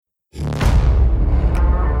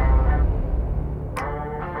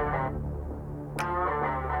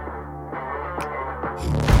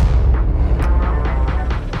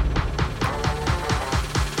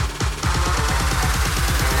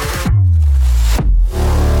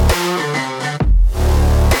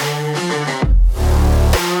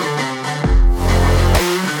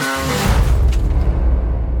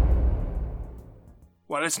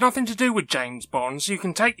it's nothing to do with James Bond, so you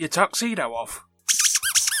can take your tuxedo off.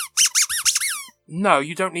 No,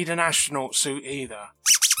 you don't need an astronaut suit either.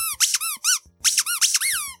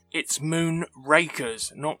 It's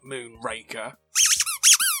Moonrakers, not Moonraker.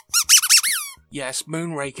 Yes,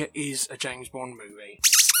 Moonraker is a James Bond movie.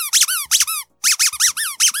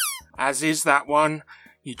 As is that one.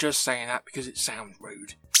 You're just saying that because it sounds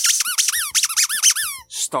rude.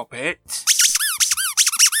 Stop it.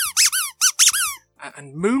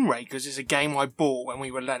 And Moonrakers is a game I bought when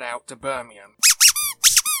we were let out to Birmingham.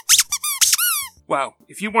 Well,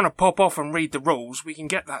 if you want to pop off and read the rules, we can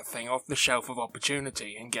get that thing off the shelf of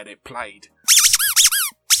opportunity and get it played.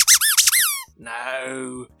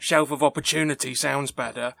 No, shelf of opportunity sounds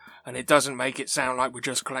better, and it doesn't make it sound like we're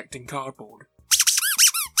just collecting cardboard.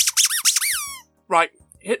 Right,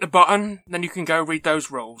 hit the button, then you can go read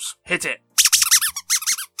those rules. Hit it.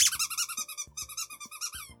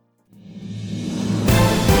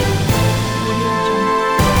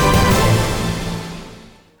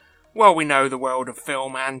 Well, we know the world of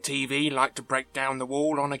film and TV like to break down the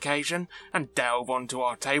wall on occasion and delve onto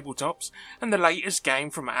our tabletops, and the latest game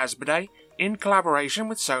from Asmodee, in collaboration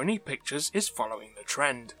with Sony Pictures, is following the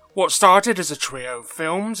trend. What started as a trio of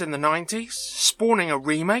films in the 90s, spawning a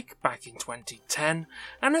remake back in 2010,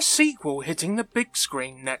 and a sequel hitting the big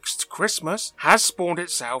screen next Christmas, has spawned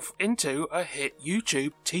itself into a hit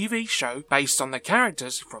YouTube TV show based on the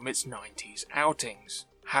characters from its 90s outings.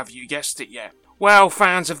 Have you guessed it yet? Well,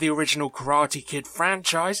 fans of the original Karate Kid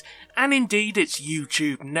franchise, and indeed its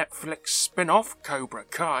YouTube Netflix spin-off Cobra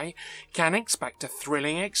Kai, can expect a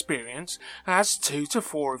thrilling experience as 2 to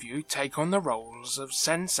 4 of you take on the roles of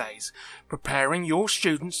senseis, preparing your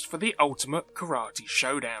students for the ultimate karate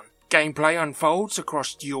showdown. Gameplay unfolds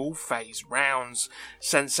across dual phase rounds.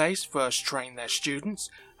 Senseis first train their students,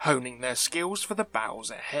 honing their skills for the battles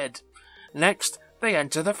ahead. Next, they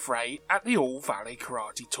enter the fray at the All Valley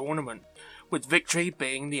Karate Tournament, with victory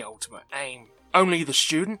being the ultimate aim. Only the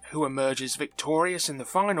student who emerges victorious in the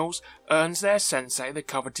finals earns their sensei the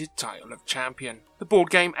coveted title of champion. The board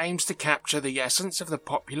game aims to capture the essence of the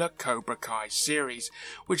popular Cobra Kai series,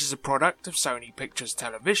 which is a product of Sony Pictures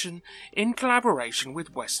Television in collaboration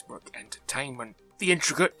with Westbrook Entertainment. The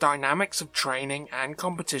intricate dynamics of training and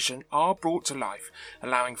competition are brought to life,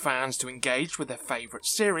 allowing fans to engage with their favourite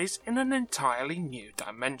series in an entirely new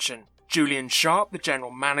dimension. Julian Sharp, the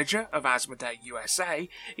general manager of Asmodee USA,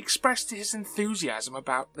 expressed his enthusiasm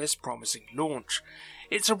about this promising launch.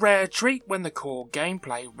 It's a rare treat when the core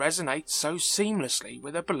gameplay resonates so seamlessly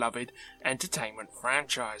with a beloved entertainment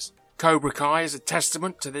franchise. Cobra Kai is a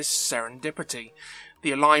testament to this serendipity.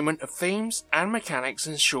 The alignment of themes and mechanics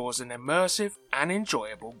ensures an immersive and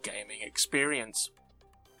enjoyable gaming experience.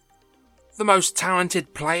 The most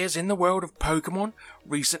talented players in the world of Pokemon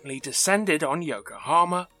recently descended on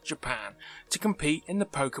Yokohama, Japan, to compete in the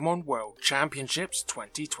Pokemon World Championships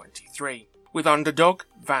 2023, with underdog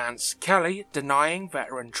Vance Kelly denying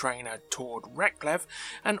veteran trainer Tord Reklev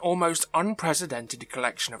an almost unprecedented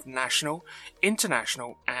collection of national,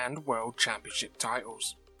 international, and world championship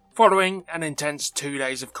titles. Following an intense 2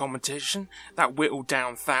 days of competition that whittled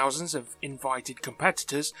down thousands of invited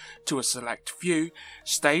competitors to a select few,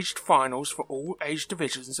 staged finals for all age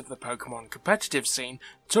divisions of the Pokemon competitive scene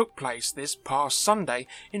took place this past Sunday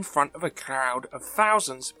in front of a crowd of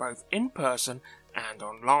thousands both in person and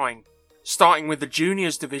online. Starting with the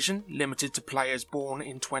Juniors division, limited to players born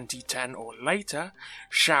in 2010 or later,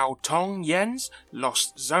 Xiao Tong Yen's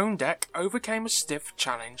Lost Zone deck overcame a stiff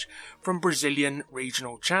challenge from Brazilian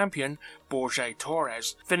regional champion Borge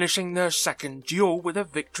Torres, finishing their second duel with a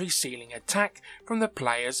victory-sealing attack from the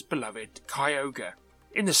player's beloved Kyogre.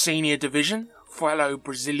 In the senior division, fellow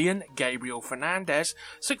Brazilian Gabriel Fernandes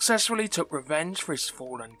successfully took revenge for his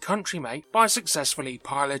fallen countrymate by successfully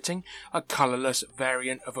piloting a colourless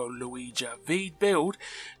variant of a Luigi V build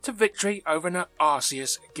to victory over an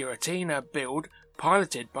Arceus Giratina build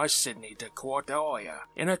piloted by Sidney de Cordoia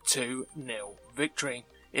in a 2-0 victory.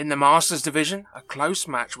 In the Masters division, a close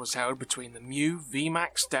match was held between the Mew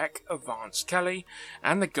VMAX deck of Vance Kelly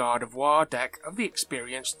and the Gardevoir deck of the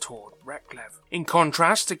experienced Tord Reklev. In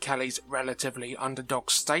contrast to Kelly's relatively underdog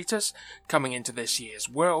status coming into this year's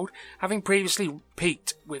World, having previously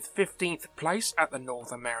peaked with 15th place at the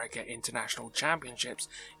North America International Championships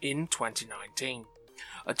in 2019.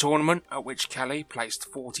 A tournament at which Kelly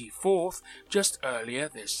placed 44th just earlier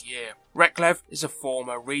this year. Reklev is a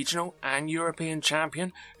former regional and European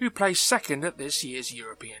champion who placed second at this year's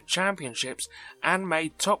European Championships and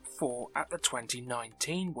made top 4 at the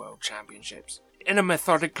 2019 World Championships. In a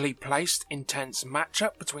methodically placed, intense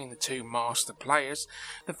matchup between the two master players,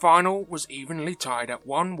 the final was evenly tied at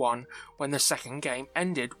 1-1 when the second game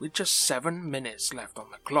ended with just 7 minutes left on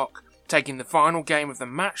the clock, taking the final game of the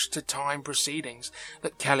match to time proceedings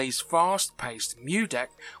that Kelly's fast-paced Mew deck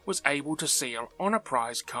was able to seal on a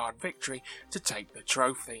prize card victory to take the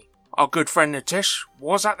trophy. Our good friend Nitish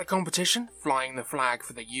was at the competition, flying the flag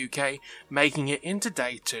for the UK, making it into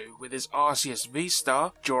Day 2 with his Arceus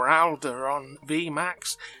V-Star, Duraludon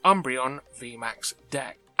VMAX, Umbreon VMAX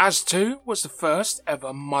deck. As 2 was the first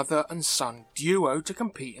ever mother and son duo to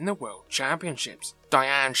compete in the World Championships.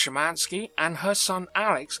 Diane Szymanski and her son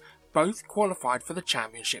Alex both qualified for the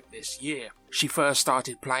championship this year. She first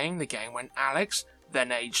started playing the game when Alex,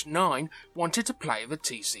 then aged 9, wanted to play the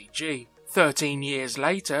TCG. 13 years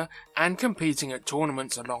later, and competing at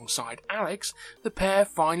tournaments alongside Alex, the pair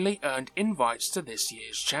finally earned invites to this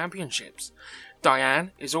year's championships.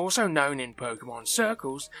 Diane is also known in Pokemon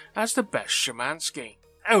circles as the best Szymanski.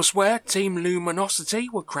 Elsewhere, Team Luminosity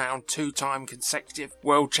were crowned 2-time consecutive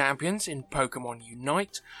world champions in Pokemon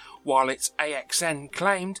Unite, while its AXN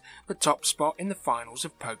claimed the top spot in the finals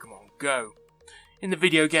of Pokemon Go. In the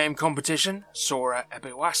video game competition, Sora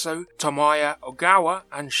Ebiwaso, Tomoya Ogawa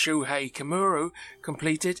and Shuhei Kimura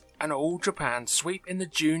completed an all-Japan sweep in the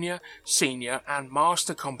junior, senior and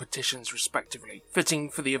master competitions respectively,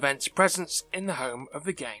 fitting for the event's presence in the home of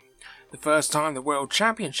the game, the first time the World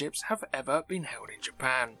Championships have ever been held in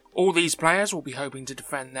Japan. All these players will be hoping to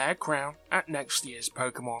defend their crown at next year's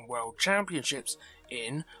Pokemon World Championships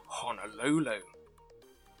in Honolulu.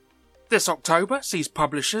 This October sees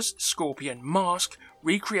publishers Scorpion Mask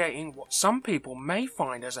recreating what some people may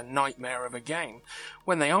find as a nightmare of a game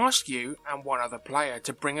when they ask you and one other player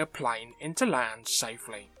to bring a plane into land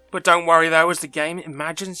safely. But don't worry though, as the game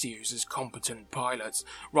imagines you as competent pilots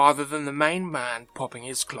rather than the main man popping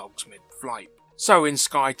his clogs mid-flight. So in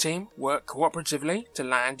SkyTeam, work cooperatively to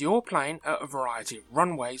land your plane at a variety of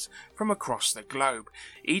runways from across the globe,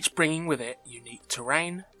 each bringing with it unique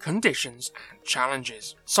terrain, conditions and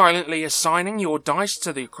challenges. Silently assigning your dice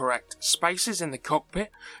to the correct spaces in the cockpit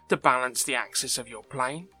to balance the axis of your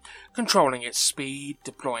plane, controlling its speed,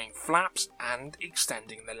 deploying flaps and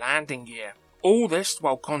extending the landing gear. All this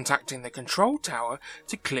while contacting the control tower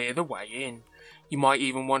to clear the way in. You might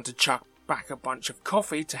even want to chuck back a bunch of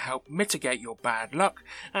coffee to help mitigate your bad luck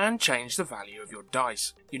and change the value of your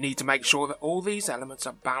dice. You need to make sure that all these elements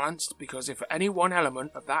are balanced, because if any one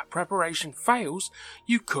element of that preparation fails,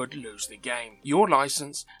 you could lose the game, your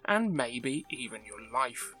license and maybe even your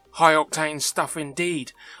life. High octane stuff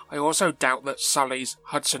indeed. I also doubt that Sully's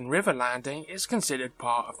Hudson River landing is considered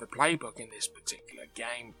part of the playbook in this particular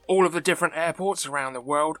game. All of the different airports around the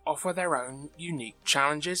world offer their own unique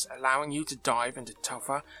challenges, allowing you to dive into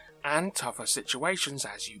tougher and tougher situations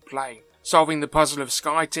as you play. Solving the puzzle of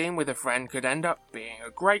SkyTeam with a friend could end up being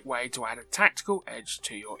a great way to add a tactical edge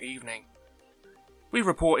to your evening. We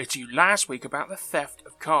reported to you last week about the theft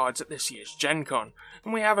of cards at this year's Gen Con,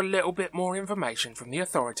 and we have a little bit more information from the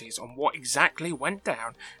authorities on what exactly went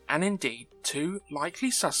down and indeed 2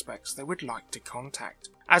 likely suspects they would like to contact.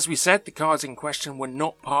 As we said, the cards in question were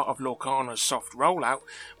not part of Lorcana's soft rollout,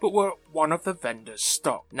 but were one of the vendor's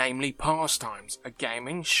stock, namely Pastimes, a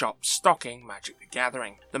gaming shop stocking Magic the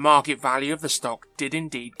Gathering. The market value of the stock did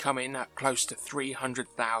indeed come in at close to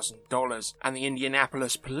 $300,000, and the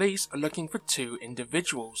Indianapolis police are looking for 2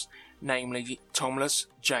 individuals, namely Thomas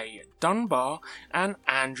J. Dunbar and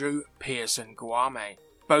Andrew Pearson Guame.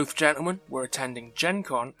 Both gentlemen were attending Gen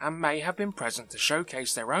Con and may have been present to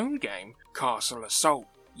showcase their own game, Castle Assault.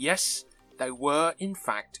 Yes, they were in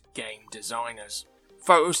fact game designers.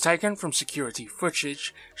 Photos taken from security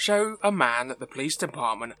footage show a man that the police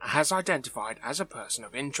department has identified as a person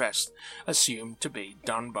of interest, assumed to be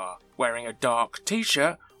Dunbar, wearing a dark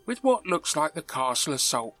t-shirt with what looks like the Castle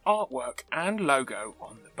Assault artwork and logo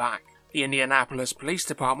on the back. The Indianapolis Police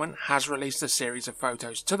Department has released a series of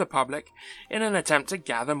photos to the public in an attempt to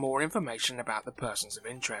gather more information about the persons of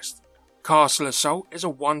interest. Castle Assault is a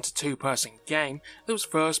 1 to 2 person game that was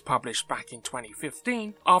first published back in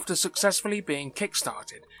 2015 after successfully being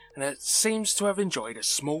kickstarted, and it seems to have enjoyed a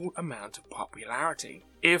small amount of popularity.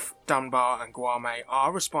 If Dunbar and Guame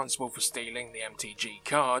are responsible for stealing the MTG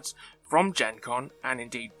cards from Gen Con and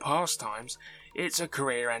indeed Pastimes, it's a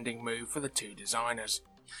career-ending move for the 2 designers.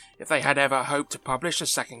 If they had ever hoped to publish a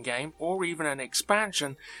second game or even an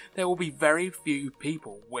expansion, there will be very few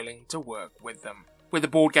people willing to work with them. With the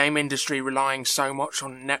board game industry relying so much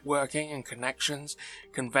on networking and connections,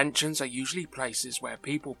 conventions are usually places where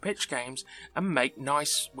people pitch games and make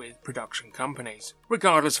nice with production companies.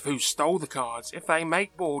 Regardless of who stole the cards, if they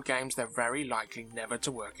make board games, they're very likely never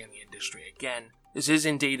to work in the industry again. This is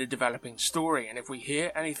indeed a developing story, and if we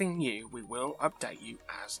hear anything new, we will update you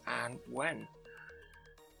as and when.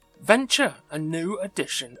 Venture, a new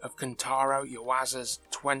edition of Kentaro Yuasa's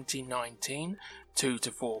 2019 2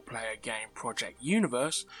 to 4 player game Project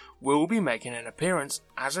Universe, will be making an appearance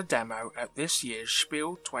as a demo at this year's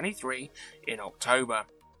Spiel 23 in October.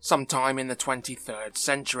 Sometime in the 23rd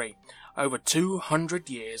century, over 200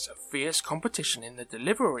 years of fierce competition in the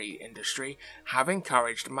delivery industry have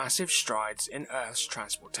encouraged massive strides in Earth's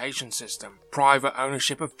transportation system. Private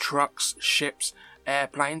ownership of trucks, ships,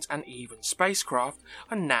 airplanes and even spacecraft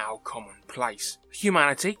are now commonplace.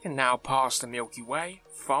 Humanity can now pass the Milky Way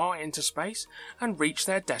far into space and reach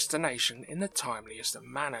their destination in the timeliest of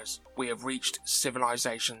manners. We have reached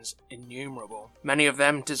civilizations innumerable. Many of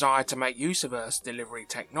them desire to make use of Earth's delivery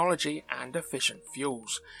technology and efficient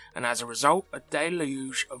fuels, and as a result, a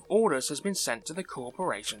deluge of orders has been sent to the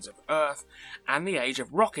corporations of Earth, and the age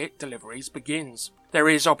of rocket deliveries begins. There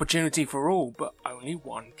is opportunity for all, but only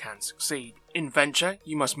one can succeed. In Venture,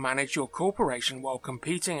 you must manage your corporation while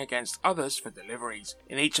competing against others for deliveries.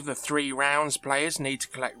 In each of the 3 rounds, players need to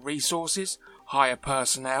collect resources, hire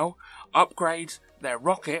personnel, upgrade their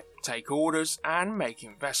rocket, take orders, and make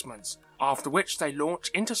investments, after which they launch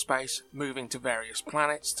into space, moving to various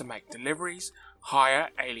planets to make deliveries, hire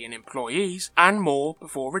alien employees, and more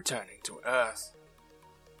before returning to Earth.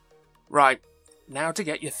 Right. Now to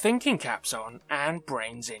get your thinking caps on and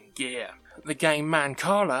brains in gear. The game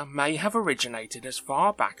Mancala may have originated as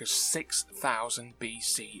far back as 6000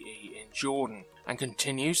 BCE in Jordan and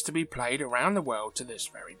continues to be played around the world to this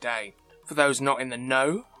very day. For those not in the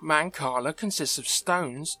know, Mancala consists of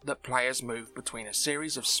stones that players move between a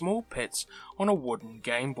series of small pits on a wooden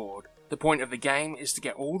game board. The point of the game is to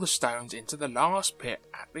get all the stones into the last pit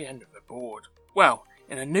at the end of the board. Well,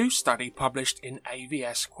 in a new study published in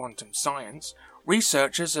AVS Quantum Science,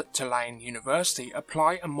 researchers at Tulane University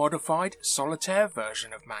apply a modified solitaire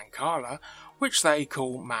version of Mancala, which they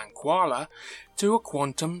call Manquala, to a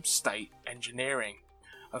quantum state engineering,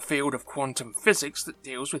 a field of quantum physics that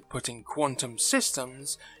deals with putting quantum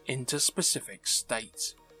systems into specific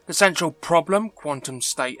states. The central problem quantum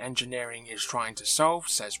state engineering is trying to solve,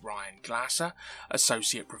 says Ryan Glasser,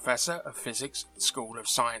 Associate Professor of Physics at the School of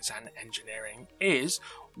Science and Engineering, is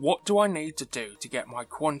what do I need to do to get my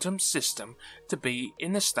quantum system to be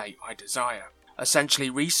in the state I desire? Essentially,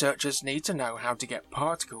 researchers need to know how to get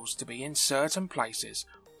particles to be in certain places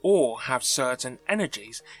or have certain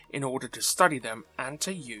energies in order to study them and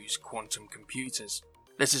to use quantum computers.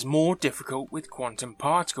 This is more difficult with quantum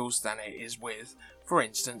particles than it is with, for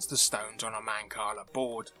instance, the stones on a Mancala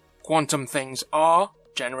board. Quantum things are,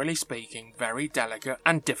 generally speaking, very delicate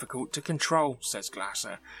and difficult to control, says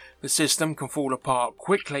Glasser. The system can fall apart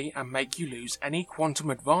quickly and make you lose any quantum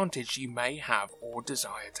advantage you may have or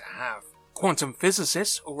desire to have. Quantum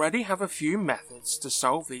physicists already have a few methods to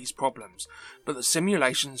solve these problems, but the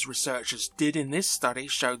simulations researchers did in this study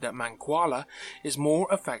showed that Manquala is more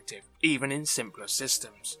effective even in simpler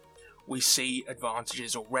systems. We see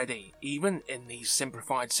advantages already, even in these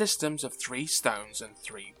simplified systems of 3 stones and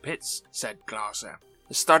 3 pits, said Glasser.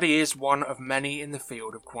 The study is one of many in the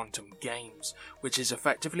field of quantum games, which is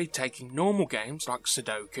effectively taking normal games like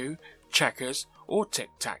Sudoku, checkers, or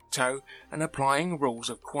tic-tac-toe and applying rules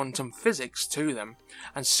of quantum physics to them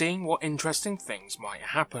and seeing what interesting things might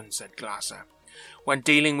happen, said Glasser. When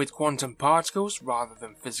dealing with quantum particles rather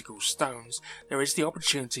than physical stones, there is the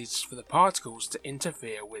opportunities for the particles to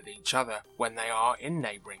interfere with each other when they are in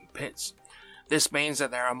neighbouring pits. This means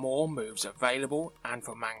that there are more moves available, and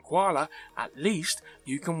for Manquala, at least,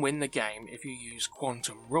 you can win the game if you use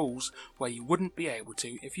quantum rules where you wouldn't be able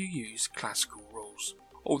to if you use classical rules.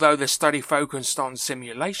 Although the study focused on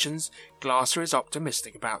simulations, Glasser is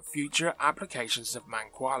optimistic about future applications of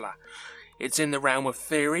Manquala. It's in the realm of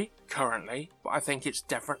theory currently, but I think it's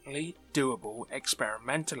definitely doable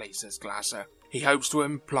experimentally, says Glasser. He hopes to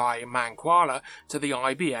apply Manquala to the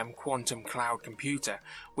IBM Quantum Cloud Computer,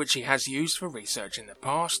 which he has used for research in the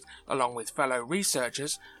past, along with fellow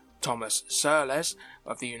researchers Thomas Serles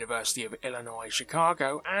of the University of Illinois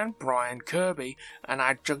Chicago and Brian Kirby, an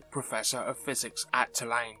adjunct professor of physics at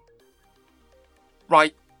Tulane.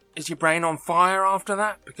 Right, is your brain on fire after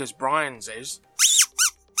that? Because Brian's is.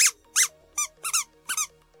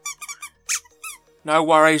 No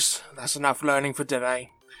worries, that's enough learning for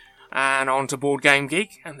today. And on to Board Game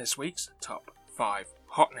Geek and this week's Top 5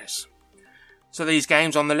 Hotness. So these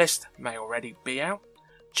games on the list may already be out,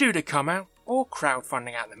 due to come out, or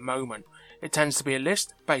crowdfunding at the moment. It tends to be a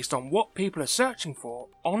list based on what people are searching for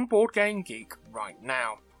on Board Game Geek right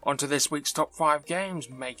now. On to this week's top 5 games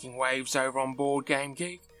making waves over on Board Game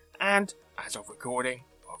Geek, and, as of recording,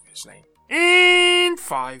 obviously. In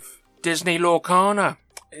 5, Disney Lorcana.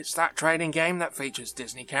 It's that trading game that features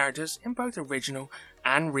Disney characters in both original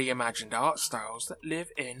and reimagined art styles that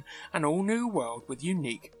live in an all-new world with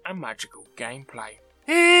unique and magical gameplay.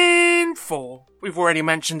 In 4, we've already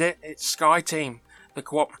mentioned it, it's Sky Team, the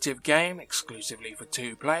cooperative game exclusively for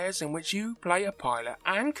 2 players in which you play a pilot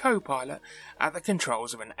and co-pilot at the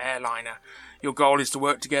controls of an airliner. Your goal is to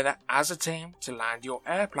work together as a team to land your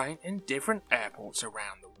airplane in different airports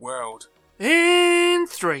around the world. In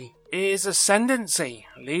 3 is Ascendancy,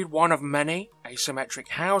 lead one of many asymmetric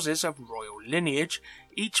houses of royal lineage,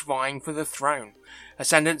 each vying for the throne.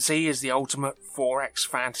 Ascendancy is the ultimate 4X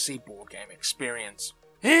fantasy board game experience.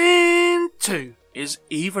 In 2 is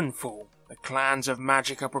Evenfall. The clans of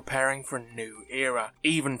magic are preparing for a new era.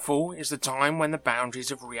 Evenfall is the time when the boundaries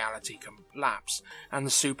of reality collapse and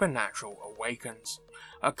the supernatural awakens.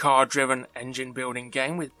 A card-driven engine-building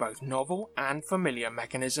game with both novel and familiar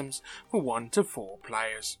mechanisms for 1 to 4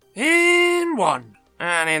 players. In 1,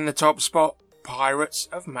 and in the top spot, Pirates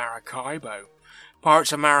of Maracaibo.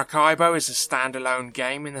 Pirates of Maracaibo is a standalone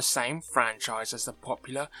game in the same franchise as the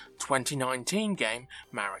popular 2019 game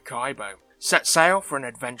Maracaibo. Set sail for an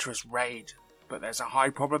adventurous raid, but there's a high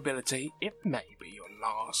probability it may be your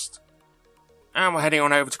last. And we're heading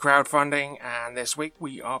on over to crowdfunding, and this week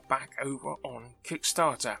we are back over on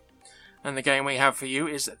Kickstarter. And the game we have for you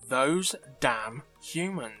is Those Damn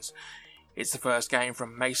Humans. It's the first game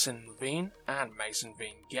from Mason Veen and Mason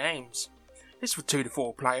Veen Games. It's for 2 to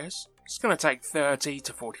 4 players. It's going to take 30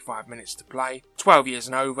 to 45 minutes to play, 12 years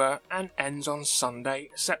and over, and ends on Sunday,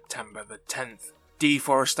 September the 10th.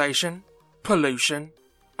 Deforestation, pollution,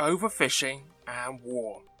 overfishing, and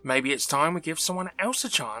war. Maybe it's time we give someone else a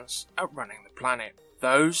chance at running the planet.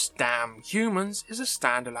 Those Damn Humans is a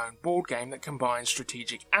standalone board game that combines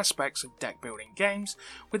strategic aspects of deck-building games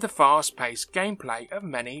with the fast-paced gameplay of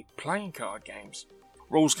many playing card games.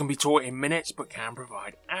 Rules can be taught in minutes but can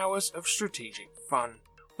provide hours of strategic fun.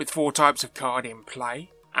 With 4 types of card in play,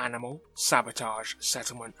 Animal, Sabotage,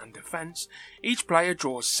 Settlement and Defense, each player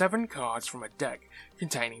draws 7 cards from a deck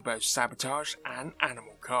containing both Sabotage and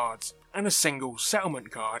Animal cards, and a single Settlement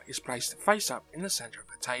card is placed face up in the centre of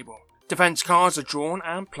the table. Defense cards are drawn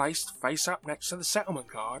and placed face up next to the Settlement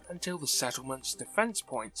card until the Settlement's defense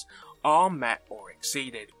points are met or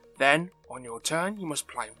exceeded. Then, on your turn, you must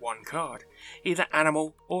play 1 card, either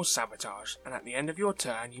Animal or Sabotage, and at the end of your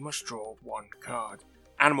turn you must draw 1 card.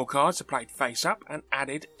 Animal cards are played face up and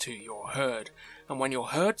added to your herd, and when your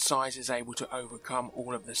herd size is able to overcome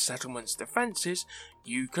all of the settlement's defences,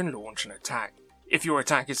 you can launch an attack. If your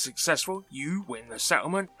attack is successful, you win the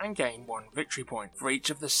settlement and gain 1 victory point for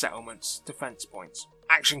each of the settlement's defence points.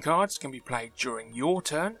 Action cards can be played during your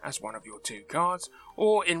turn as one of your 2 cards,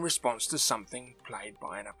 or in response to something played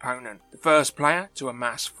by an opponent. The first player to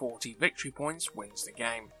amass 40 victory points wins the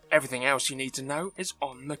game. Everything else you need to know is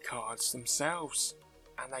on the cards themselves.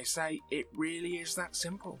 And they say it really is that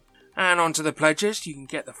simple. And on to the pledges, you can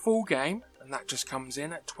get the full game, and that just comes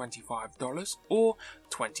in at $25 or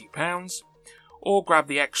 £20, or grab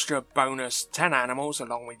the extra bonus 10 animals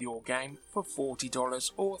along with your game for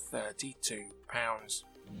 $40 or £32.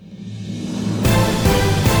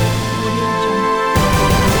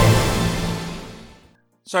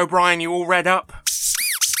 So Brian, you all read up?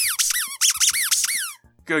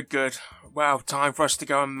 Good. Well, time for us to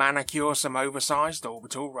go and manicure some oversized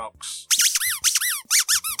orbital rocks.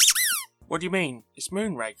 What do you mean? It's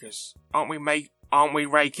Moonrakers. Aren't we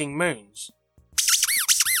raking moons?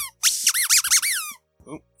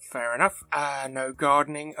 Oh, fair enough. No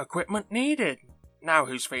gardening equipment needed. Now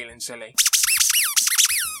who's feeling silly?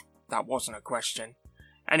 That wasn't a question.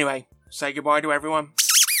 Anyway, say goodbye to everyone.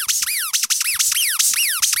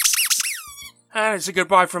 And it's a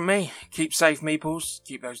goodbye from me. Keep safe, meeples.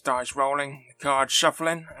 Keep those dice rolling, the cards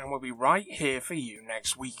shuffling, and we'll be right here for you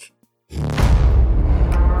next week.